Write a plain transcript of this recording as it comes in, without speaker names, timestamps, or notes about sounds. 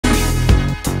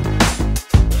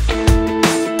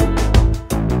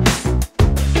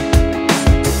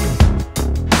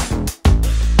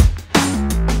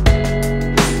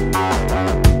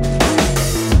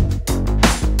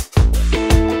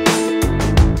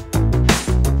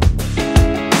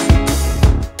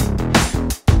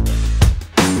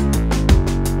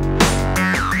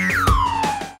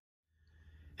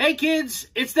Hey kids,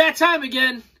 it's that time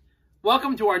again.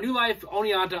 Welcome to our New Life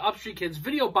Oneonta UpStreet Kids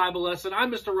video Bible lesson.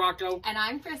 I'm Mr. Rocco. And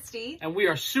I'm Christy. And we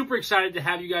are super excited to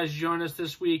have you guys join us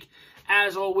this week.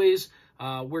 As always,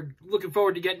 we're looking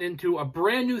forward to getting into a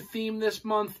brand new theme this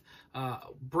month.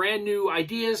 Brand new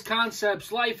ideas,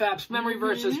 concepts, life apps, memory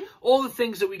verses, all the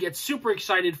things that we get super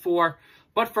excited for.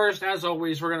 But first, as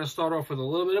always, we're going to start off with a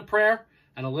little bit of prayer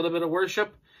and a little bit of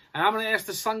worship. And I'm going to ask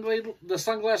the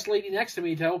sunglass lady next to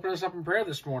me to open us up in prayer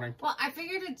this morning. Well, I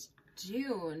figured it's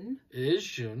June. It is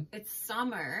June. It's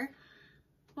summer.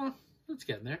 Well, it's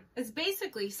getting there. It's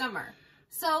basically summer.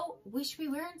 So, we should be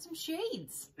wearing some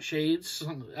shades. Shades,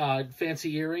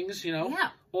 fancy earrings, you know.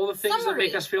 Yeah. All the things Summery. that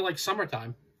make us feel like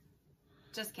summertime.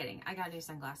 Just kidding. I got new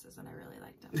sunglasses and I really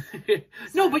liked them.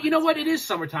 No, but you know what? It is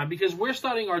summertime because we're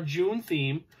starting our June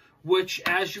theme, which,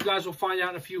 as you guys will find out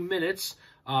in a few minutes,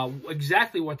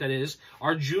 exactly what that is.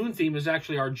 Our June theme is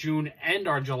actually our June and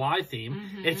our July theme.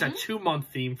 It's a 2-month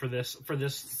theme for these 2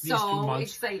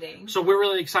 months. So exciting. So we're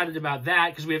really excited about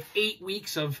that because we have 8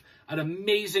 weeks of an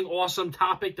amazing, awesome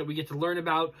topic that we get to learn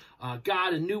about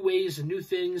God in new ways and new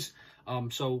things.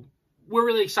 So we're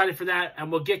really excited for that,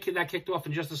 and we'll get that kicked off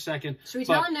in just a second. Should we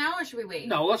tell them now or should we wait?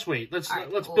 No, let's wait. Let's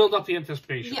cool. build up the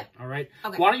anticipation. Yeah. All right?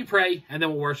 Okay. Why don't you pray, and then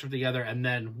we'll worship together, and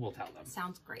then we'll tell them.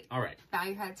 Sounds great. All right. Bow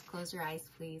your heads, close your eyes,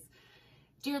 please.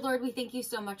 Dear Lord, we thank you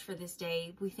so much for this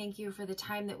day. We thank you for the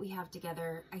time that we have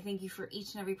together. I thank you for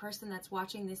each and every person that's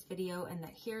watching this video and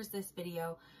that hears this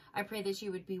video. I pray that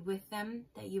you would be with them,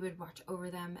 that you would watch over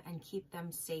them and keep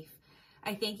them safe.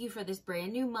 I thank you for this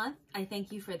brand new month. I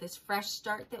thank you for this fresh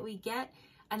start that we get,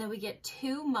 and then we get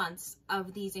 2 months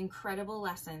of these incredible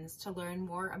lessons to learn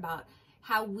more about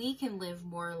how we can live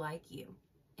more like you.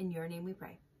 In your name we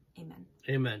pray. Amen.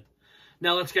 Amen.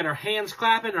 Now let's get our hands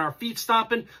clapping and our feet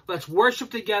stomping. Let's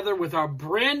worship together with our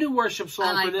brand new worship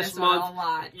song for this month. A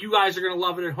lot. You guys are going to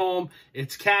love it at home.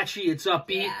 It's catchy. It's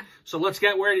upbeat. Yeah. So let's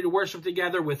get ready to worship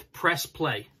together with Press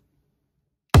Play.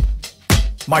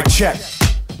 Mic check.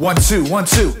 1, 2, 1,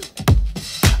 2.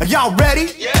 Are y'all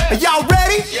ready? Yeah. Are y'all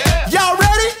ready? Yeah. Y'all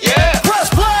ready? Yeah. Press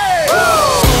play!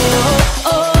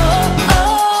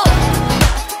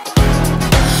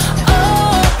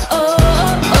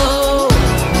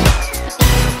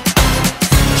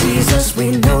 Jesus,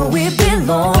 we know we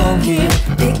belong here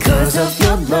because of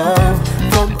your love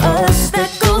for us that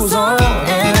goes on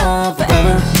and on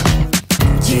forever.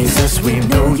 Jesus, we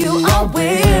know you are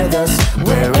with us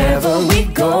wherever we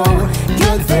go.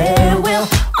 You're there, we'll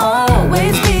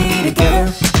always be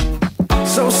together.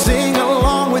 So sing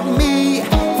along with me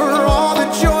for all the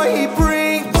joy he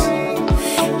brings.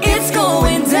 It's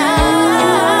going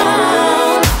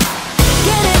down.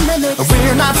 Get in the mix.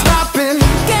 We're not stopping.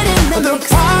 Get in the mix.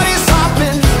 The party's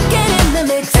hopping. Get in the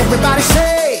mix. Everybody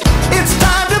say, it's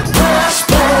time to press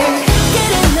play.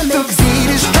 Get in the The mix. beat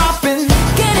is dropping.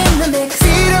 Get in the mix.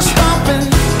 Feet are stomping.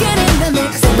 Get in the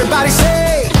mix. Everybody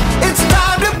say, it's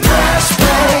time to press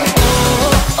play.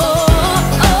 Oh,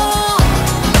 oh, oh.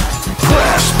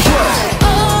 Press play.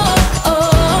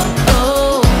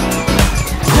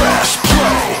 Press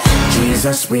play.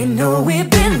 Jesus, we know we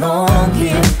belong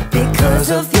here because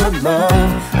of your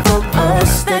love for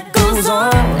us that goes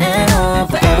on and on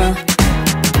forever.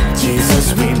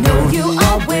 Jesus, we know you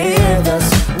are with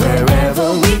us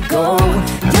wherever we go.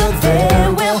 You're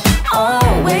there, we'll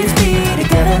always be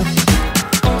together.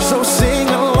 So sing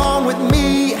along with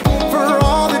me for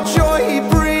all the joy he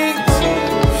brings.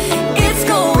 It's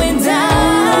going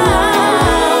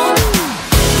down.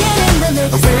 Get in the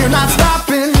mix. We're not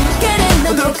stopping. Get in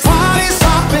the The mix. party's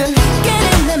hopping. Get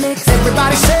in the mix.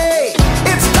 Everybody say,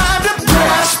 it's time to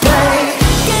press play.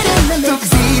 Get in the The mix.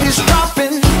 beat is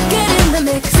dropping. Get in the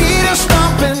mix. Feet are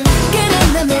stomping. Get in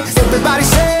the mix. Everybody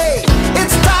say,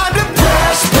 it's time to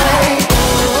press play.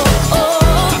 Oh,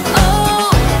 oh,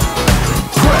 oh.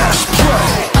 Press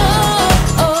play. Oh,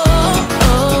 oh,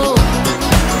 oh.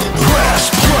 Press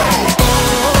play.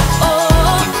 Oh,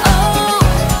 oh.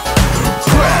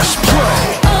 Press play.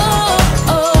 Oh,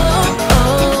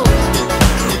 oh.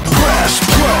 Press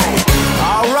play.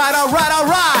 All right, all right, all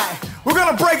right. We're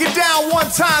gonna break it down one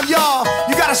time, y'all.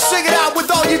 You gotta sing it out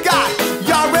with all you got.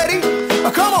 Y'all ready?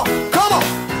 Come on, come on.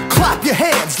 Clap your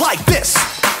hands like this.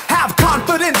 Have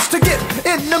confidence to get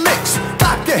in the mix.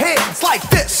 Clap your hands like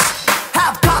this.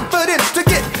 Have confidence to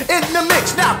get in the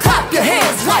mix. Now clap your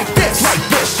hands like this. Like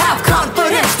this. Have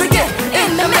confidence to get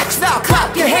in the mix. Now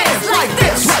clap your hands like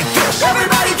this. Like this.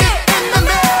 Everybody get in the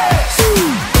mix.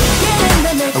 Get in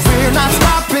the mix. We're not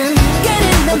stopping. Get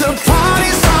in the The mix.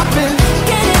 party's hopping.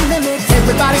 Get in the mix.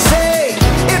 Everybody say,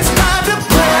 it's time to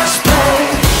press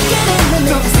play. Get in the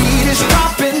The mix. beat is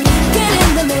dropping. Get in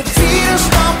the mix. Feet are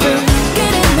stomping.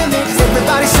 Get in the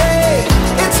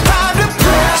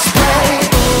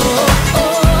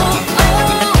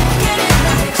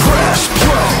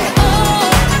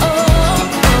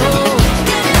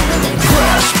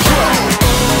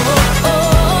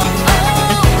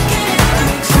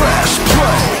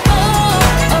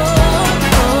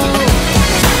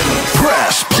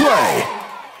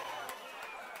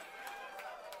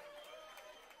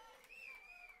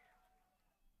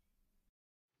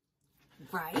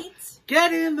Right?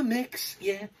 Get in the mix.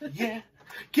 Yeah, yeah.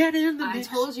 Get in the mix.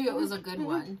 I told you it was a good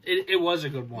one. It was a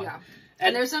good one. Yeah.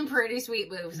 And there's some pretty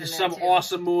sweet moves in there, some too.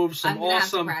 awesome moves, some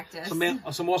awesome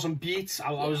awesome beats.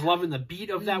 I was loving the beat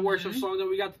of that worship song that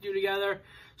we got to do together.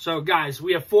 So guys,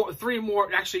 we have three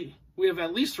more. Actually, we have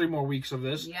at least 3 more weeks of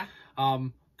this. Yeah.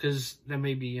 Because there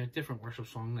may be a different worship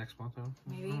song next month.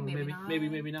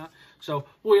 Maybe not. So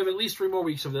we have at least 3 more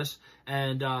weeks of this,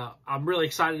 and I'm really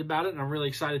excited about it, and I'm really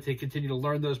excited to continue to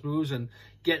learn those moves and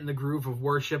get in the groove of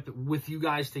worship with you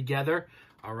guys together.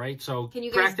 All right, so can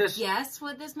you practice. Guys guess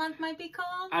what this month might be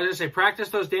called? I was going to say, practice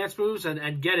those dance moves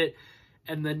and get it.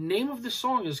 And the name of the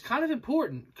song is kind of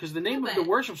important because the name of the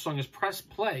worship song is Press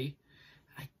Play.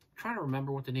 I'm trying to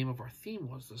remember what the name of our theme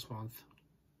was this month.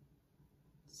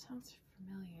 Sounds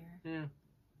familiar. Yeah.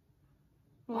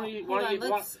 Why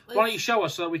don't you show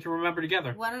us so that we can remember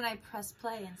together? Why don't I press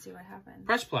play and see what happens?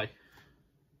 Press play.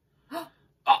 Oh!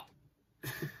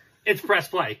 It's press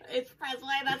play. It's press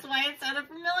play. That's why it sounded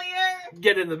familiar.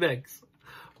 Get in the mix.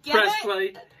 Press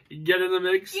play. Get in the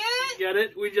mix. Get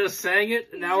it? We just sang it.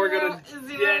 And now we're going to... See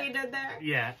what we did there?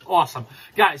 Yeah. Awesome.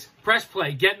 Guys, press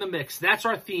play. Get in the mix. That's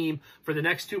our theme for the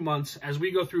next 2 months as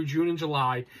we go through June and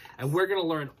July. And we're going to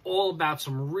learn all about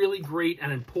some really great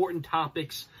and important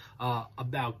topics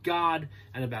about God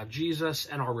and about Jesus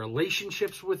and our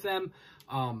relationships with them.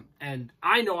 And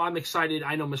I know I'm excited.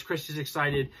 I know Miss Christie's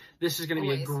excited. This is going to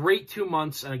be a great 2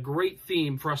 months and a great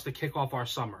theme for us to kick off our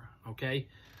summer. Okay.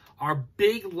 Our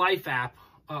big life app,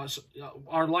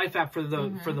 our life app for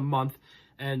the month,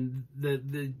 and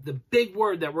the big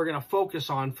word that we're going to focus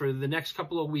on for the next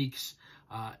couple of weeks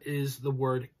is the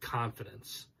word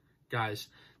confidence. Guys,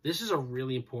 this is a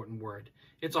really important word.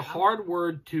 It's a hard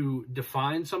word to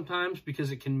define sometimes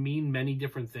because it can mean many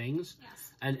different things.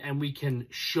 Yes. And we can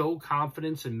show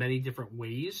confidence in many different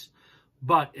ways.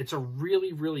 But it's a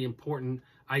really, really important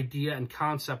idea and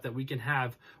concept that we can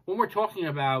have when we're talking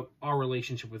about our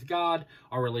relationship with God,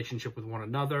 our relationship with one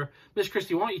another. Miss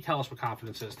Christie, why don't you tell us what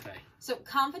confidence is today? So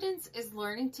confidence is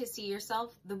learning to see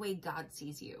yourself the way God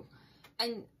sees you.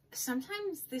 And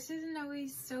sometimes this isn't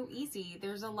always so easy.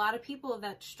 There's a lot of people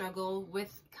that struggle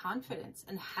with confidence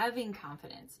and having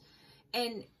confidence.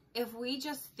 And if we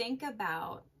just think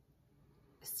about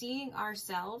seeing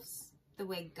ourselves the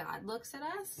way God looks at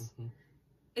us,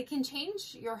 it can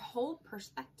change your whole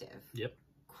perspective. Yep.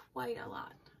 Quite a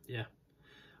lot. Yeah.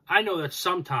 I know that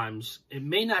sometimes, it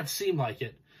may not seem like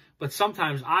it, but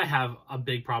sometimes I have a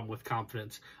big problem with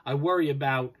confidence. I worry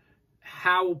about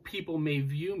how people may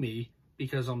view me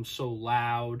because I'm so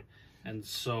loud and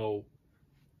so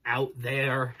out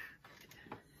there.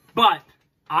 But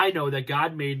I know that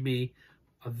God made me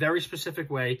a very specific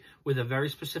way with a very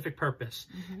specific purpose.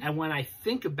 And when I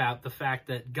think about the fact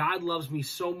that God loves me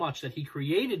so much that he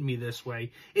created me this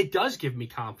way, it does give me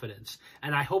confidence.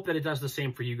 And I hope that it does the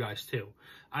same for you guys too.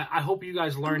 I hope you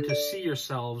guys learn to see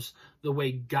yourselves the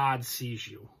way God sees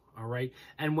you. All right.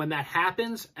 And when that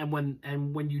happens and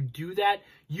when you do that,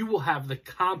 you will have the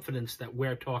confidence that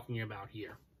we're talking about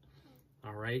here.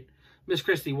 All right. Miss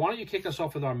Christie, why don't you kick us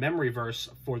off with our memory verse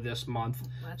for this month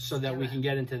so that we can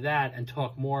get into that and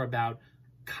talk more about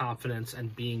confidence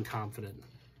and being confident.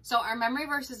 So our memory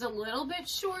verse is a little bit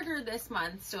shorter this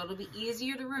month, so it'll be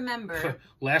easier to remember.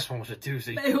 Last one was a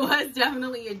doozy. It was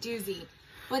definitely a doozy.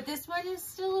 But this one is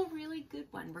still a really good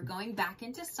one. We're going back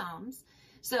into Psalms.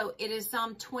 So it is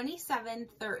Psalm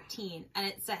 27:13, and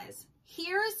it says,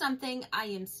 "Here is something I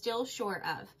am still sure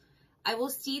of. I will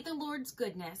see the Lord's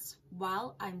goodness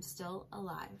while I'm still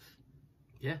alive."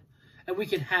 Yeah. And we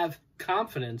can have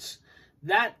confidence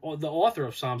that the author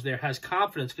of Psalms there has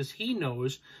confidence because he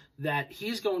knows that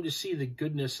he's going to see the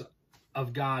goodness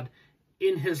of God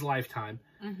in his lifetime,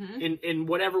 in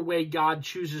whatever way God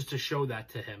chooses to show that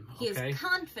to him. He is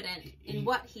confident in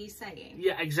what he's saying.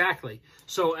 Yeah, exactly.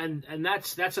 So, and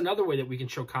that's another way that we can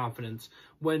show confidence.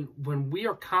 When we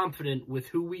are confident with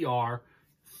who we are,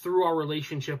 through our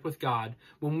relationship with God,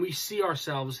 when we see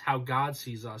ourselves how God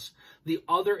sees us, the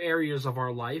other areas of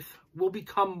our life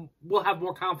we'll have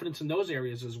more confidence in those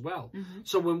areas as well.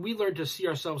 So when we learn to see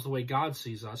ourselves the way God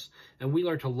sees us, and we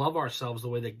learn to love ourselves the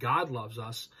way that God loves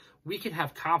us, we can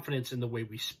have confidence in the way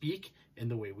we speak, in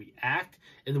the way we act,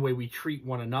 in the way we treat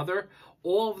one another.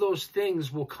 All of those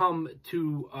things will come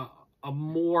to a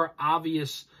more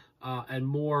obvious and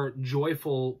more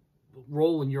joyful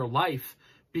role in your life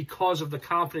because of the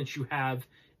confidence you have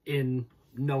in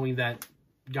knowing that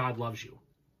God loves you.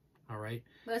 All right?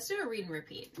 Let's do a read and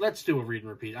repeat. Let's do a read and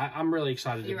repeat. I'm really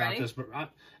excited about this. But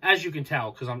as you can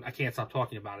tell, because I can't stop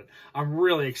talking about it, I'm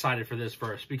really excited for this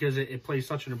verse because it plays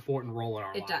such an important role in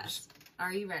our lives. It does.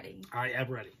 Are you ready? I am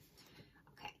ready.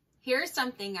 Okay. Here's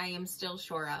something I am still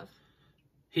sure of.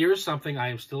 Here's something I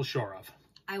am still sure of.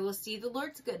 I will see the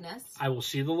Lord's goodness. I will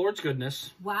see the Lord's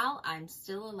goodness. While I'm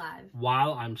still alive.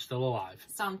 While I'm still alive.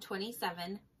 Psalm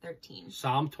 27:13.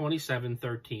 Psalm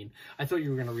 27:13. I thought you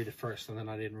were going to read it first, and then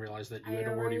I didn't realize that you had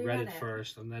already read it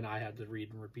first, and then I had to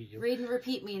read and repeat you. Read and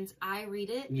repeat means I read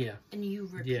it, and you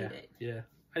repeat it. Yeah.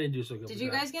 I didn't do so good. Did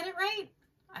you guys get it right?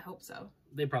 I hope so.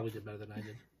 They probably did better than I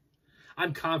did.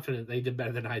 I'm confident they did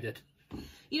better than I did.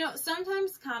 You know,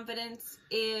 sometimes confidence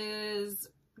is,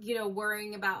 you know,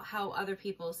 worrying about how other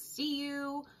people see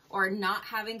you, or not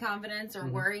having confidence, or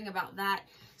worrying about that.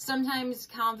 Sometimes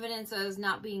confidence is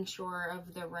not being sure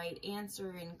of the right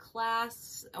answer in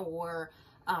class, or,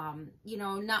 you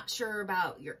know, not sure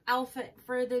about your outfit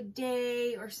for the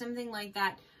day or something like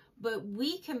that. But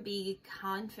we can be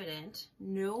confident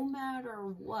no matter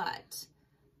what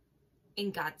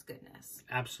in God's goodness.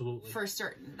 Absolutely. For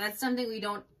certain. That's something we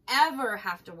don't ever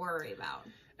have to worry about.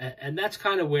 And that's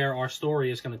kind of where our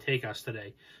story is going to take us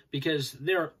today. Because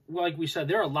like we said,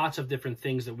 there are lots of different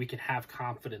things that we can have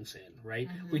confidence in, right?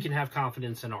 We can have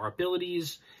confidence in our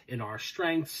abilities, in our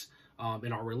strengths,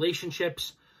 in our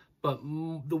relationships. But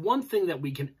the one thing that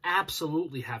we can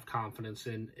absolutely have confidence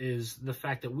in is the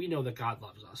fact that we know that God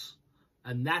loves us.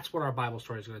 And that's what our Bible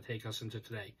story is going to take us into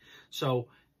today. So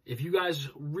if you guys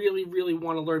really, really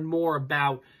want to learn more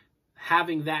about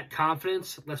having that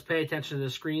confidence, let's pay attention to the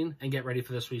screen and get ready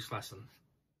for this week's lesson.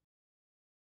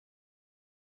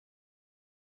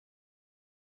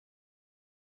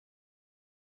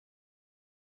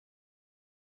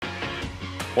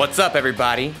 What's up,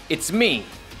 everybody? It's me,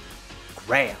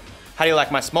 Graham. How do you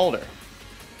like my smolder?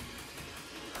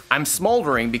 I'm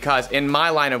smoldering because in my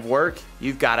line of work,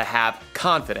 you've got to have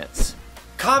confidence.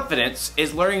 Confidence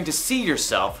is learning to see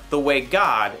yourself the way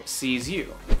God sees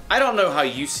you. I don't know how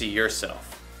you see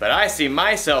yourself, but I see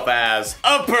myself as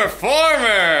a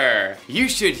performer. You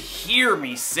should hear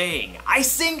me sing. I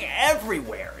sing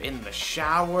everywhere, in the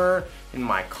shower, in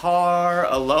my car,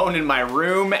 alone in my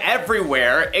room,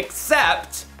 everywhere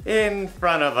except in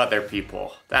front of other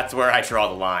people. That's where I draw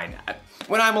the line.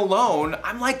 When I'm alone,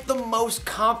 I'm like the most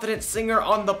confident singer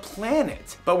on the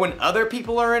planet. But when other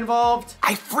people are involved,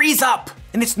 I freeze up.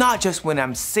 And it's not just when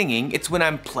I'm singing, it's when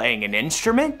I'm playing an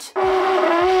instrument.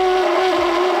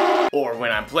 Or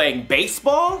when I'm playing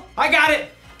baseball. I got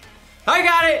it! I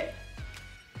got it!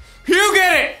 You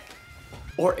get it!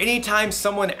 Or anytime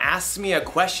someone asks me a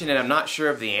question and I'm not sure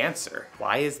of the answer.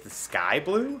 Why is the sky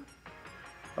blue?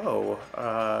 Oh,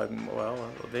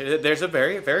 well, there's a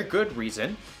very, very good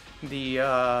reason. The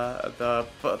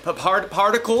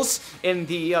particles in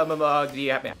the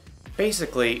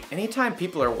basically, anytime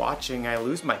people are watching, I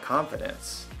lose my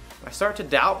confidence. I start to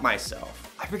doubt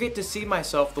myself. I forget to see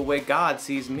myself the way God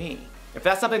sees me. If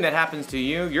that's something that happens to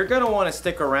you, you're gonna want to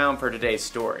stick around for today's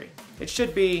story. It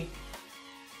should be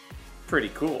pretty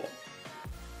cool.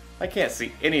 I can't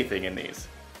see anything in these.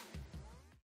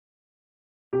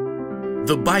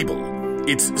 The Bible.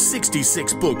 It's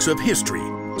 66 books of history,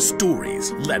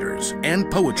 stories, letters, and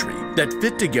poetry that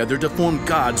fit together to form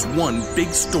God's one big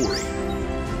story.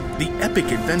 The epic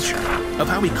adventure of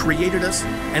how He created us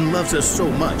and loves us so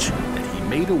much that He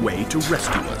made a way to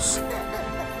rescue us.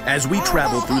 As we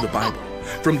travel through the Bible,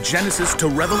 from Genesis to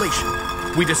Revelation,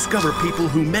 we discover people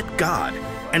who met God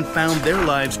and found their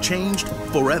lives changed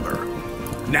forever.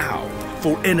 Now,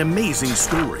 for an amazing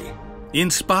story,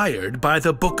 inspired by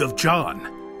the book of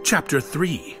John, chapter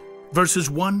 3, verses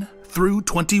 1 through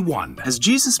 21. As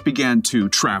Jesus began to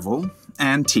travel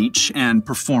and teach and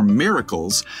perform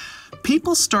miracles,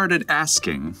 people started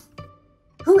asking,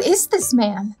 "Who is this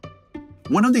man?"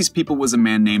 One of these people was a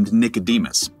man named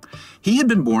Nicodemus. He had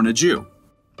been born a Jew.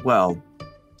 Well,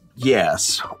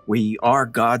 yes, we are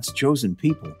God's chosen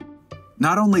people.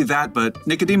 Not only that, but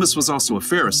Nicodemus was also a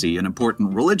Pharisee, an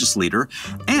important religious leader,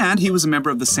 and he was a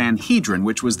member of the Sanhedrin,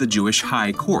 which was the Jewish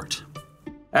high court.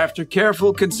 After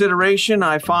careful consideration,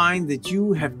 I find that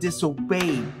you have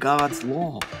disobeyed God's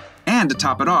law. And to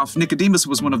top it off, Nicodemus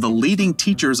was one of the leading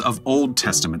teachers of Old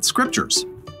Testament scriptures.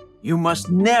 You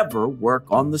must never work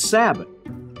on the Sabbath.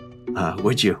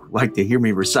 Would you like to hear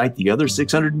me recite the other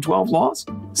 612 laws?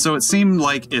 So it seemed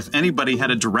like if anybody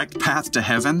had a direct path to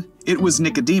heaven, it was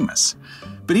Nicodemus.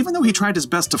 But even though he tried his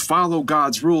best to follow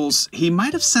God's rules, he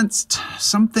might have sensed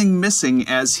something missing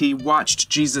as he watched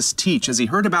Jesus teach, as he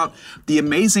heard about the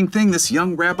amazing thing this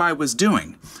young rabbi was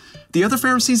doing. The other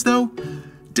Pharisees, though,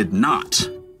 did not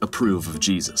approve of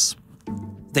Jesus.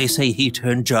 They say he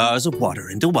turned jars of water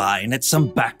into wine at some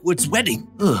backwoods wedding.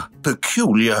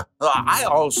 Peculiar. I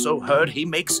also heard he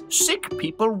makes sick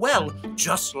people well,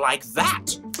 just like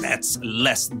that. That's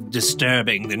less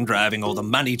disturbing than driving all the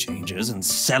money changers and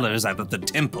sellers out of the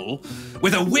temple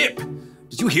with a whip.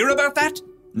 Did you hear about that?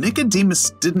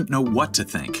 Nicodemus didn't know what to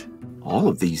think. All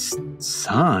of these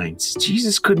signs.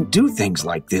 Jesus couldn't do things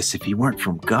like this if he weren't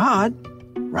from God,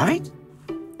 right?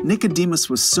 Nicodemus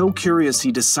was so curious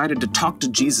he decided to talk to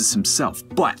Jesus himself,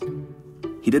 but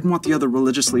he didn't want the other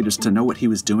religious leaders to know what he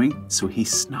was doing, so he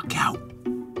snuck out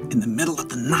in the middle of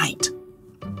the night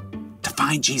to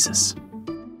find Jesus.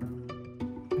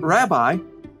 Rabbi,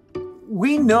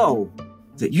 we know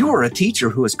that you are a teacher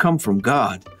who has come from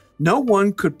God. No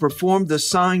one could perform the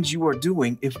signs you are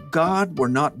doing if God were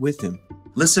not with him.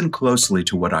 Listen closely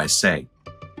to what I say.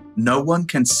 No one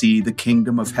can see the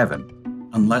kingdom of heaven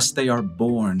unless they are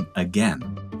born again.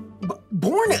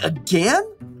 Born again?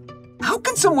 How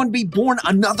can someone be born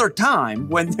another time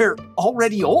when they're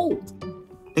already old?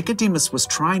 Nicodemus was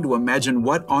trying to imagine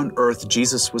what on earth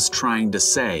Jesus was trying to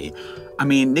say. I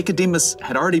mean, Nicodemus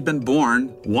had already been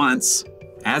born once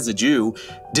as a Jew.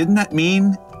 Didn't that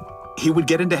mean he would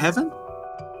get into heaven?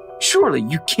 Surely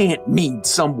you can't mean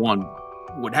someone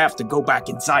would have to go back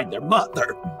inside their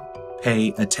mother.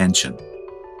 Pay attention.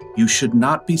 You should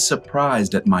not be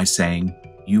surprised at my saying,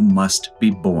 you must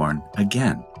be born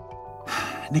again.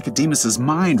 Nicodemus's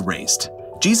mind raced.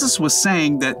 Jesus was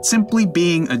saying that simply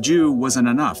being a Jew wasn't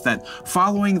enough, that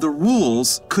following the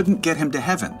rules couldn't get him to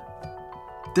heaven.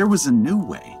 There was a new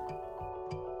way.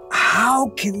 How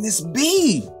can this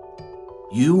be?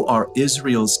 You are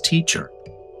Israel's teacher.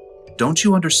 Don't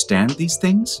you understand these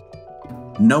things?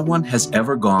 No one has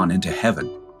ever gone into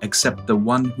heaven except the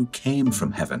one who came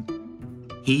from heaven.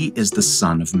 He is the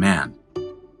Son of Man.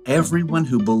 Everyone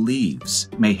who believes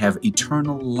may have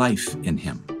eternal life in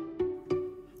him.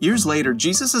 Years later,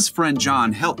 Jesus' friend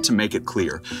John helped to make it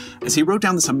clear as he wrote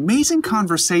down this amazing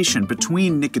conversation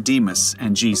between Nicodemus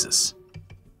and Jesus.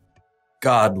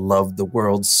 God loved the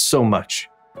world so much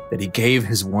that he gave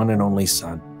his one and only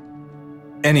Son.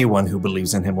 Anyone who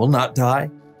believes in him will not die,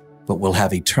 but will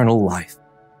have eternal life.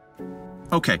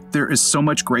 Okay, there is so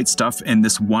much great stuff in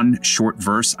this one short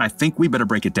verse. I think we better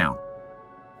break it down.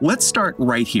 Let's start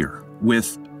right here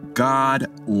with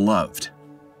God loved.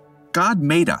 God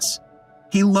made us.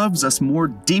 He loves us more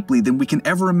deeply than we can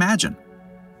ever imagine.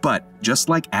 But just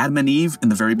like Adam and Eve in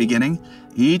the very beginning,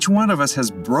 each one of us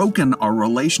has broken our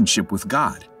relationship with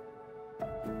God.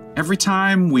 Every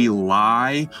time we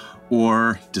lie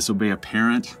or disobey a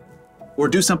parent or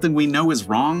do something we know is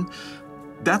wrong,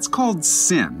 that's called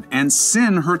sin, and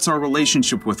sin hurts our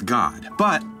relationship with God.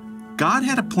 But God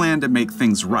had a plan to make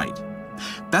things right.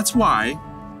 That's why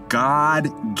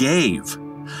God gave.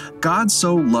 God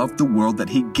so loved the world that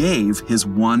he gave his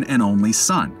one and only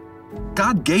Son.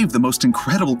 God gave the most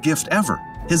incredible gift ever,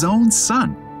 his own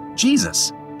Son,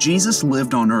 Jesus. Jesus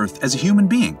lived on earth as a human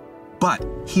being, but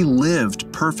he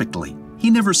lived perfectly.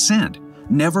 He never sinned,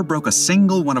 never broke a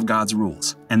single one of God's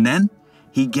rules. And then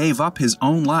he gave up his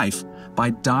own life by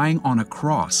dying on a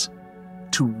cross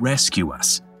to rescue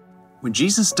us. When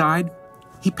Jesus died,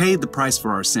 he paid the price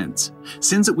for our sins,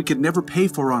 sins that we could never pay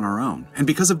for on our own. And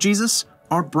because of Jesus,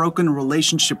 our broken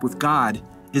relationship with God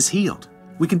is healed.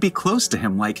 We can be close to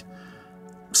him like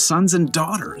sons and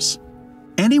daughters.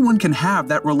 Anyone can have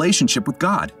that relationship with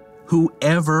God,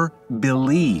 whoever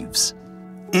believes.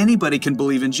 Anybody can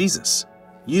believe in Jesus.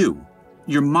 You,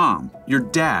 your mom, your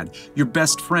dad, your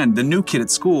best friend, the new kid at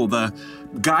school, the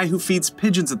guy who feeds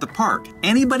pigeons at the park.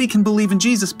 Anybody can believe in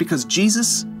Jesus because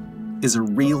Jesus is a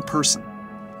real person.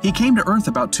 He came to earth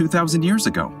about 2,000 years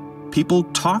ago. People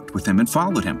talked with him and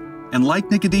followed him. And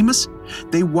like Nicodemus,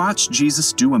 they watched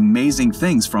Jesus do amazing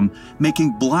things, from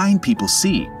making blind people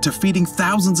see to feeding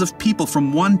thousands of people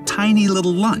from one tiny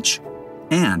little lunch.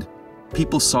 And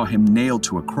people saw him nailed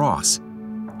to a cross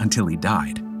until he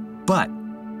died. But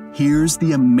here's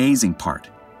the amazing part.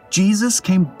 Jesus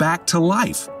came back to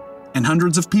life, and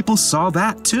hundreds of people saw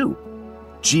that too.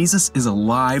 Jesus is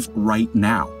alive right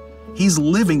now. He's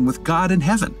living with God in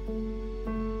heaven.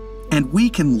 And we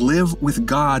can live with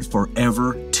God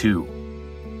forever too.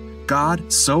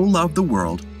 God so loved the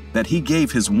world that he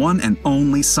gave his one and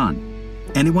only Son.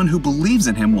 Anyone who believes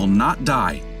in him will not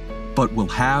die, but will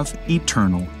have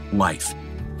eternal life.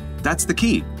 That's the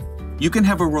key. You can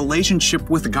have a relationship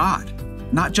with God,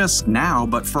 not just now,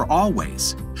 but for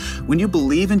always. When you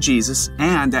believe in Jesus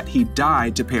and that he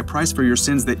died to pay a price for your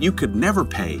sins that you could never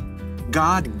pay,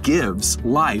 God gives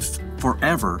life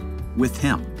forever with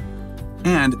him.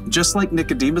 And just like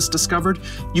Nicodemus discovered,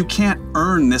 you can't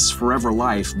earn this forever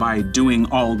life by doing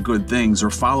all good things or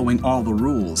following all the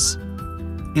rules.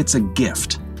 It's a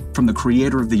gift from the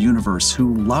creator of the universe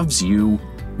who loves you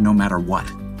no matter what.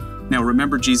 Now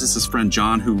remember Jesus' friend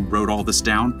John who wrote all this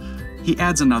down? He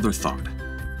adds another thought.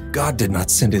 God did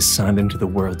not send his son into the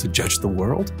world to judge the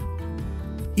world.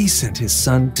 He sent his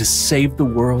son to save the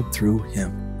world through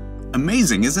him.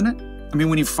 Amazing, isn't it? I mean,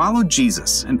 when you follow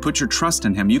Jesus and put your trust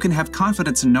in him, you can have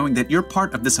confidence in knowing that you're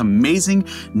part of this amazing,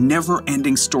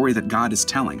 never-ending story that God is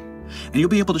telling. And you'll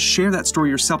be able to share that story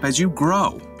yourself as you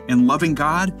grow in loving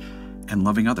God and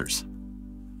loving others.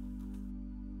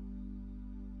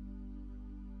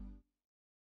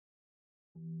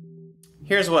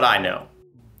 Here's what I know.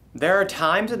 There are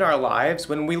times in our lives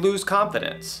when we lose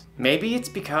confidence. Maybe it's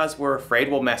because we're afraid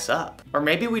we'll mess up. Or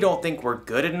maybe we don't think we're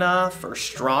good enough, or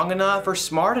strong enough, or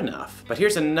smart enough. But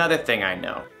here's another thing I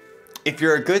know. If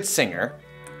you're a good singer,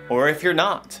 or if you're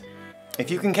not. If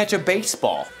you can catch a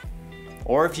baseball,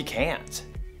 or if you can't.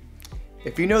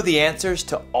 If you know the answers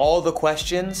to all the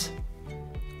questions,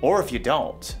 or if you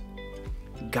don't.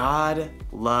 God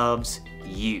loves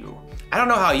you. I don't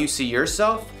know how you see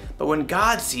yourself, but when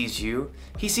God sees you,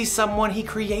 he sees someone he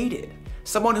created,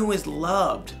 someone who is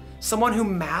loved, someone who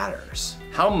matters.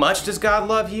 How much does God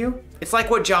love you? It's like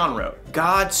what John wrote.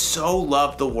 God so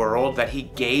loved the world that he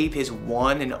gave his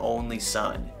one and only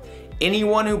son.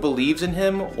 Anyone who believes in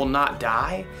him will not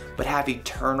die, but have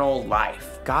eternal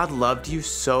life. God loved you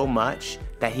so much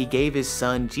that he gave his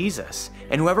son Jesus.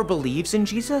 And whoever believes in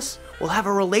Jesus will have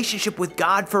a relationship with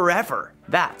God forever.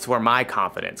 That's where my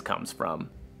confidence comes from.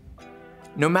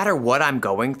 No matter what I'm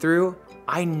going through,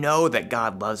 I know that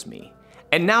God loves me.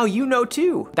 And now you know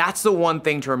too. That's the one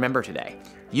thing to remember today.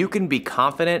 You can be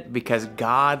confident because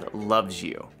God loves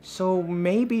you. So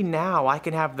maybe now I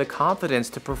can have the confidence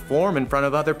to perform in front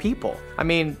of other people. I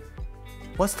mean,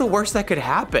 what's the worst that could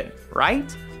happen,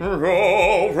 right?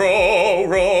 Row, row,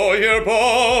 row your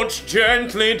boat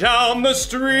gently down the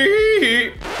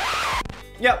street.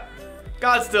 Yep,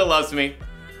 God still loves me.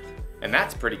 And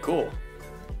that's pretty cool.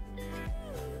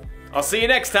 I'll see you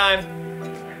next time.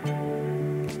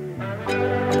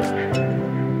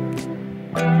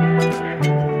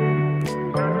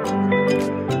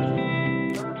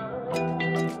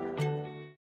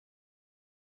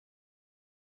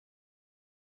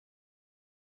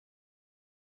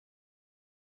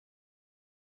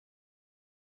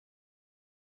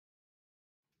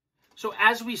 So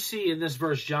as we see in this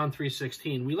verse, John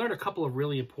 3:16, we learn a couple of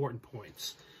really important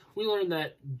points. We learn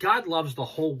that God loves the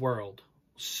whole world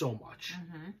so much.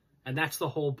 And that's the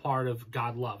whole part of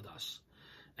God loved us.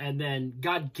 And then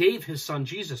God gave his son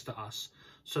Jesus to us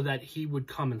so that he would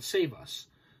come and save us.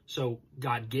 So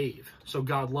God gave. So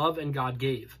God loved and God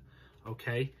gave.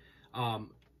 Okay?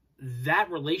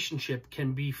 That relationship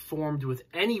can be formed with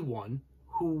anyone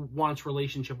who wants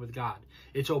relationship with God.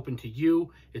 It's open to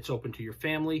you. It's open to your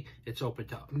family. It's open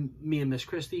to me and Miss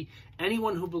Christy.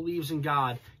 Anyone who believes in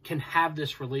God can have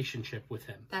this relationship with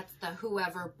him. That's the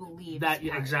whoever believes That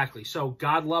part. Exactly. So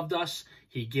God loved us.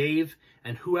 He gave.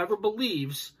 And whoever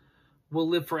believes will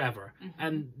live forever.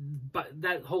 But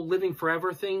that whole living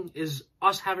forever thing is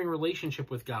us having a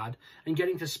relationship with God and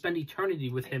getting to spend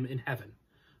eternity with him in heaven.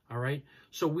 All right.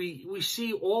 So we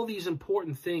see all these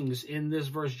important things in this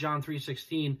verse, John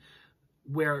 3:16,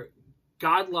 where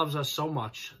God loves us so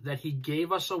much that he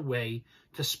gave us a way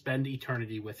to spend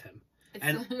eternity with him.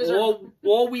 And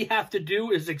all we have to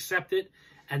do is accept it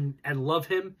and love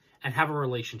him and have a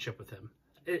relationship with him.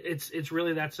 It's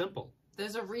really that simple.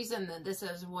 There's a reason that this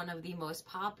is one of the most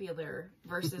popular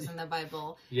verses in the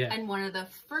Bible. And one of the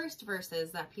first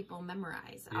verses that people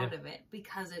memorize out of it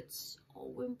because it's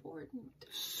so important.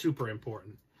 Super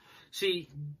important. See,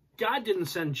 God didn't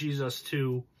send Jesus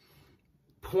to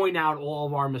point out all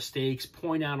of our mistakes,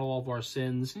 point out all of our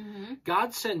sins.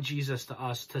 God sent Jesus to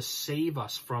us to save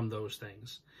us from those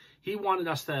things. He wanted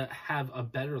us to have a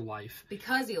better life.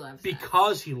 Because he loves us.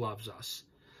 Because he loves us.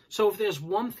 So if there's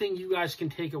one thing you guys can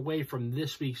take away from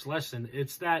this week's lesson,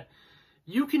 it's that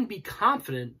you can be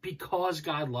confident because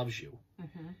God loves you.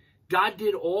 God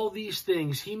did all these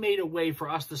things. He made a way for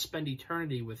us to spend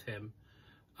eternity with him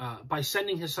by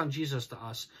sending his son Jesus to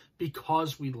us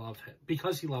because we love him,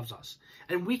 because he loves us.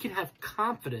 And we can have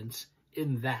confidence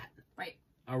in that. Right.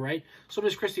 All right? So,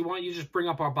 Miss Christy, why don't you just bring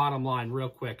up our bottom line real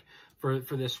quick for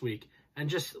this week and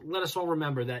just let us all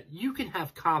remember that you can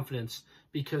have confidence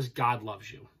because God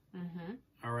loves you.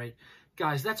 All right?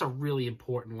 Guys, that's a really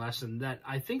important lesson that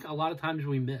I think a lot of times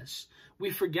we miss.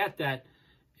 We forget that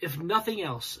if nothing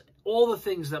else, all the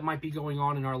things that might be going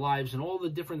on in our lives and all the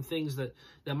different things that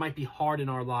might be hard in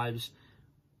our lives,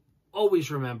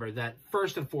 always remember that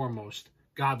first and foremost,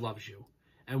 God loves you,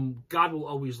 and God will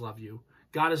always love you.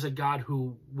 God is a God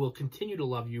who will continue to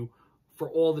love you for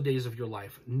all the days of your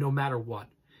life, no matter what.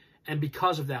 And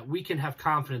because of that, we can have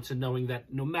confidence in knowing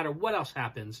that no matter what else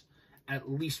happens,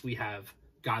 at least we have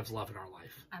God's love in our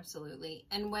life. Absolutely.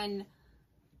 And when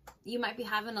you might be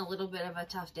having a little bit of a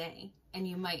tough day and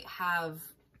you might have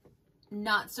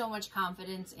not so much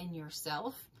confidence in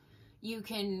yourself, you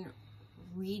can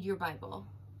read your Bible.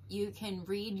 You can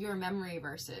read your memory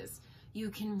verses. You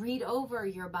can read over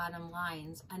your bottom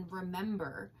lines and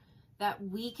remember that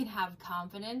we can have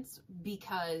confidence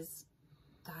because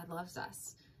God loves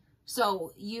us.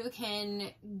 So you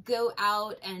can go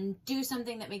out and do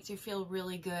something that makes you feel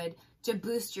really good to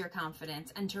boost your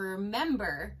confidence and to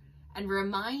remember and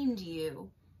remind you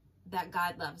that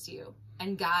God loves you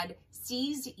and God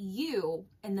sees you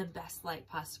in the best light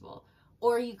possible.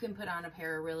 Or you can put on a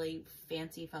pair of really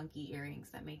fancy, funky earrings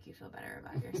that make you feel better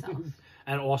about yourself.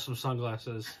 And awesome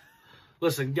sunglasses.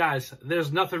 Listen, guys,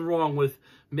 there's nothing wrong with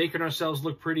making ourselves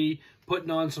look pretty,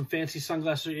 putting on some fancy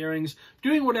sunglasses or earrings,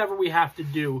 doing whatever we have to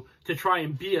do to try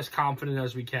and be as confident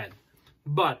as we can.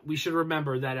 But we should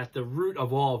remember that at the root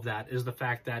of all of that is the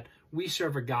fact that we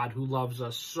serve a God who loves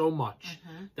us so much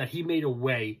that he made a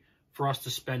way for us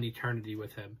to spend eternity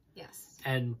with him. Yes.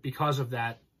 And because of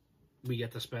that, we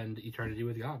get to spend eternity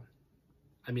with God.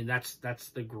 I mean, that's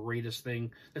the greatest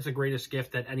thing. That's the greatest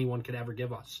gift that anyone could ever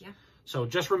give us. Yeah. So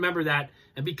just remember that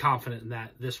and be confident in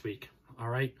that this week. All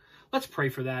right. Let's pray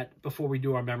for that before we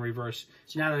do our memory verse.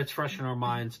 Now that it's fresh in our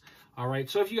minds. All right.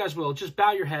 So if you guys will, just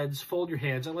bow your heads, fold your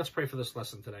hands, and let's pray for this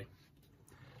lesson today.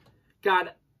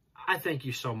 God, I thank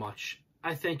you so much.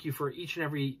 I thank you for each and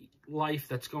every life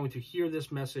that's going to hear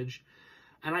this message.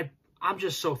 And I'm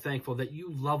just so thankful that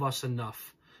you love us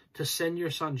enough to send your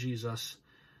son Jesus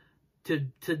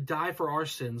to die for our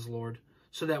sins, Lord,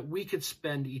 so that we could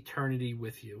spend eternity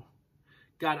with you.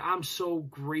 God, I'm so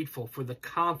grateful for the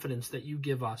confidence that you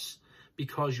give us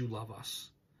because you love us.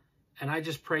 And I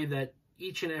just pray that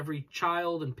each and every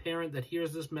child and parent that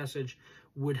hears this message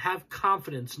would have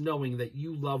confidence knowing that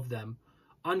you love them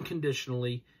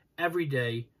unconditionally every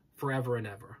day, forever and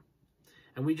ever.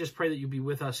 And we just pray that you be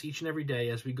with us each and every day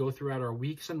as we go throughout our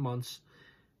weeks and months,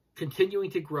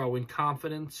 continuing to grow in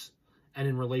confidence and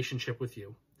in relationship with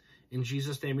you. In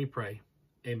Jesus' name we pray.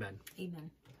 Amen.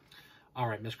 Amen. All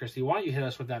right, Miss Christy, why don't you hit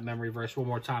us with that memory verse one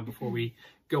more time before we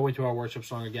go into our worship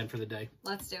song again for the day?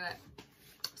 Let's do it.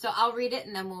 So I'll read it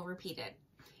and then we'll repeat it.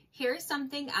 Here's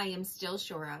something I am still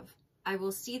sure of. I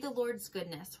will see the Lord's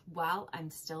goodness while I'm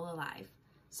still alive.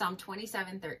 Psalm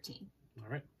 27:13. All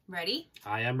right. Ready?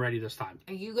 I am ready this time.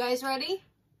 Are you guys ready?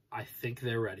 I think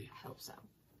they're ready. I hope so.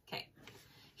 Okay.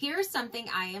 Here's something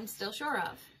I am still sure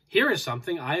of. Here is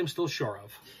something I am still sure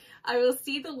of. I will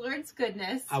see the Lord's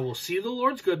goodness. I will see the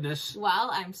Lord's goodness.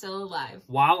 While I'm still alive.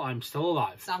 While I'm still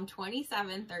alive. Psalm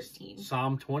 27:13.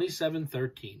 Psalm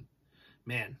 27:13.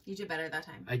 Man. You did better that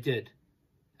time. I did.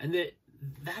 And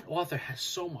that author has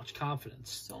so much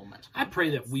confidence. So much confidence. I pray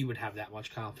that we would have that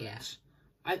much confidence.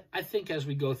 Yeah. I think as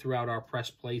we go throughout our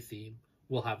press play theme,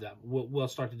 we'll have that. We'll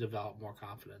start to develop more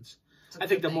confidence. I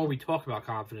think the more we talk about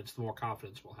confidence, the more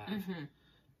confidence we'll have.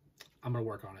 I'm going to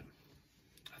work on it.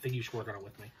 I think you should work on it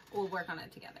with me. We'll work on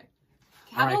it together.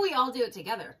 How about we all do it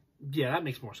together? Yeah, that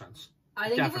makes more sense. I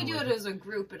think definitely. If we do it as a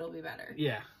group, it'll be better.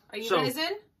 Yeah. Are you guys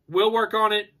in? We'll work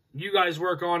on it. You guys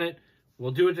work on it. We'll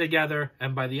do it together.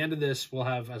 And by the end of this, we'll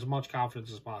have as much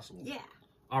confidence as possible. Yeah.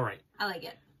 All right. I like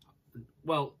it.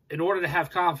 Well, in order to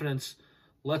have confidence,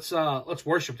 let's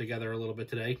worship together a little bit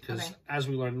today. Because as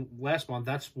we learned last month,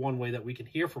 that's one way that we can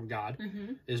hear from God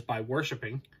is by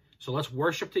worshiping. So let's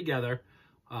worship together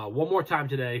one more time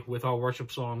today with our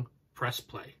worship song, Press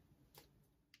Play.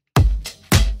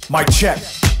 Mic check.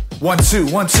 1, 2,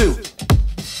 1, 2.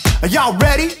 Are y'all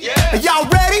ready? Yeah. Are y'all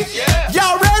ready? Yeah.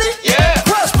 Y'all ready? Yeah.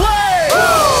 Press play.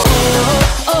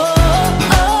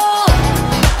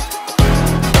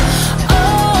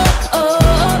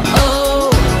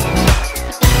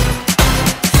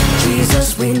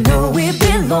 Jesus, we know we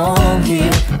belong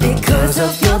here because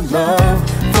of your love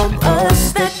for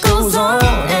us that goes on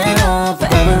and on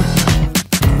forever.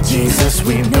 Jesus,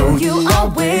 we know you are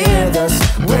with us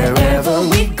wherever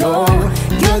we go.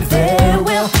 You're there,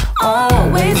 we'll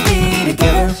always be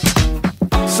together.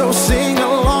 So sing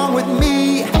along with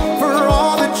me for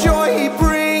all the joy he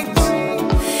brings.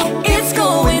 It's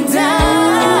going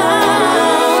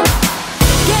down.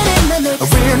 Get in the mix.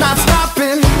 We're not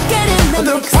stopping. Get in the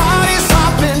mix. The party's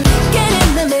hopping. Get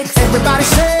in the mix. Everybody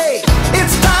say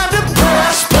it's time to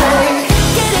press play.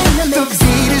 Get in the mix. The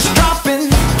beat is dropping.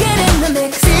 Get in the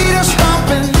mix. Feet are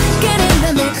stomping. Get in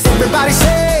the mix. Everybody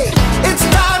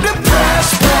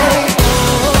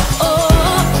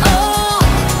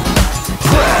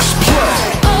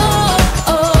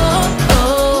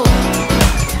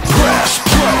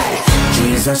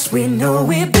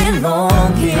we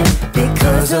belong here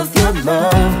because of your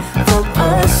love for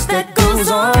us that goes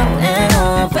on and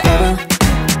on forever.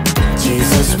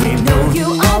 Jesus, we know you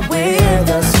are with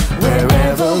us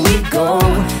wherever we go.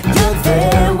 You're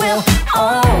there, we'll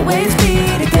always be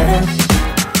together.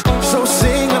 So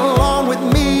sing along with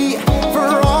me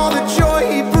for all the joy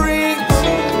he brings.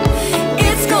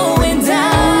 It's going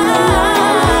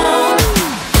down.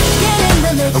 Get in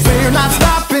the mix. We're not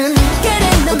stopping. Get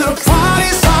in the mix. The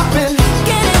party's hopping.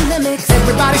 Get in the mix.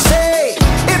 Everybody say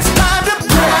it's time to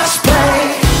press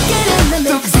play. Get in the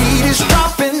The mix. beat is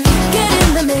dropping. Get in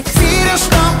the mix. Feet are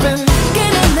stomping.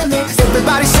 Get in the mix.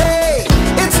 Everybody say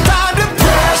it's time to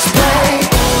press play.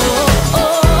 Oh,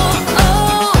 oh,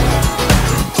 oh.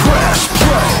 Press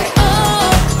play. Oh,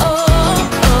 oh,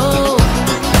 oh.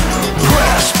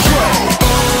 Press play.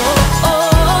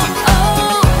 Oh,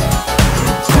 oh.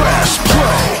 Press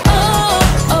play. Oh,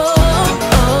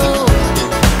 oh,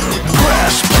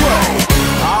 Press play.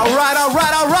 All right, all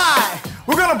right, all right.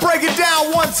 We're gonna break it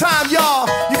down one time, y'all.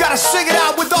 You gotta sing it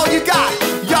out with all you got.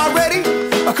 Y'all ready?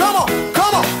 Come on,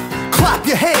 come on. Clap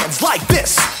your hands like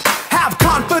this. Have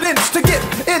confidence to get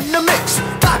in the mix.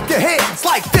 Clap your hands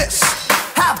like this.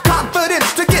 Have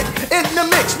confidence to get in the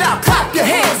mix. Now clap your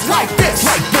hands like this.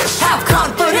 Like this. Have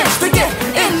confidence to get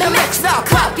in the mix. Now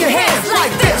clap your hands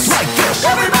like this. Like this.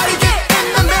 Everybody get in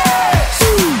the mix.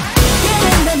 Get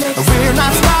in the mix. We're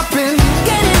not stopping.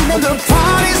 Get in the The mix.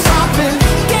 party's hopping.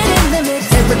 Get in the mix.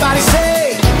 Everybody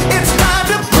say it's time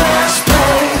to press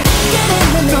play. Get in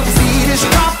the The mix. beat is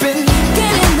dropping.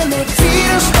 Get in the mix. Feet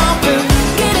are stomping.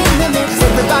 Get in the mix.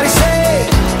 Everybody say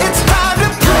it's time to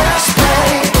press play.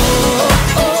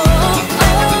 Oh, oh,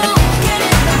 oh. Get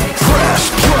in the mix. Press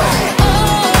play. Oh,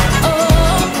 oh,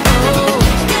 oh.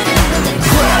 Get in the mix.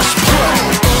 Press play.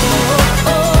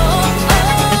 Oh,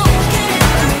 oh. Get in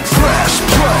the mix. Press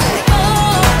play.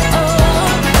 Oh,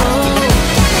 oh.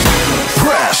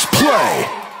 Press play.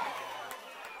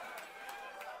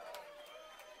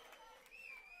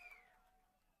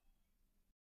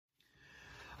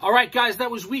 All right, guys,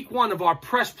 that was week 1 of our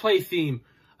press play theme.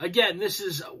 Again, this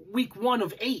is week 1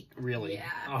 of 8, really. Yeah.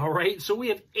 All right, so we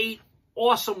have 8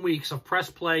 awesome weeks of press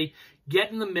play.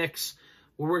 Get in the mix,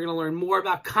 where we're going to learn more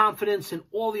about confidence and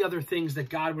all the other things that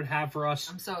God would have for us.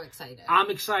 I'm so excited. I'm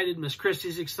excited. Miss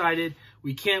Christie's excited.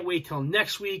 We can't wait till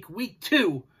next week, week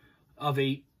 2 of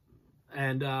 8.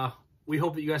 And we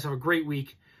hope that you guys have a great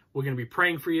week. We're going to be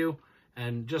praying for you.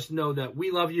 And just know that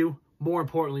we love you. More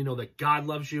importantly, know that God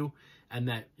loves you. And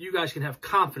that you guys can have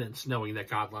confidence knowing that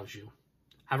God loves you.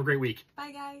 Have a great week.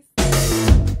 Bye,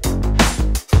 guys.